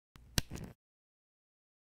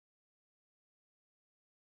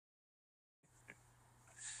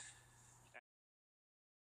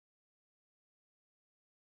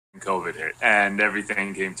COVID hit and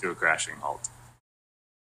everything came to a crashing halt.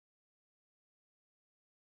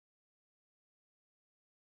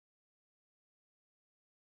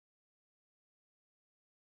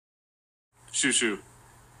 Shushu,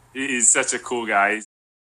 he's such a cool guy.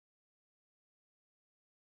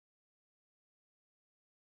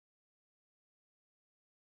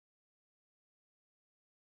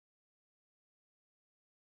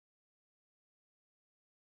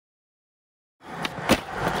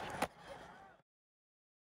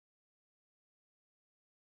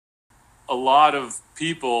 A lot of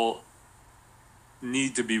people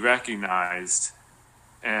need to be recognized,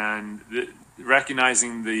 and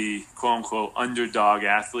recognizing the quote-unquote underdog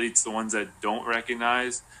athletes, the ones that don't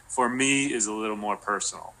recognize, for me is a little more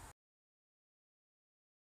personal.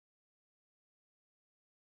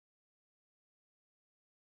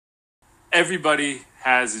 Everybody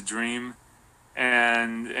has a dream,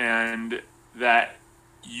 and that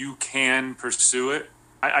you can pursue it.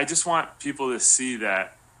 I just want people to see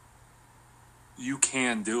that you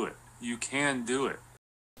can do it. You can do it.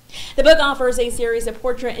 The book offers a series of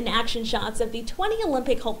portrait and action shots of the 20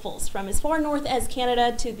 Olympic hopefuls from as far north as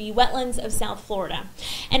Canada to the wetlands of South Florida.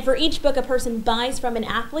 And for each book a person buys from an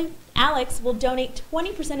athlete, Alex will donate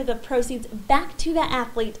 20% of the proceeds back to that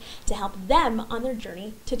athlete to help them on their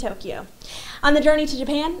journey to Tokyo. On the journey to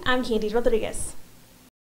Japan, I'm Candy Rodriguez.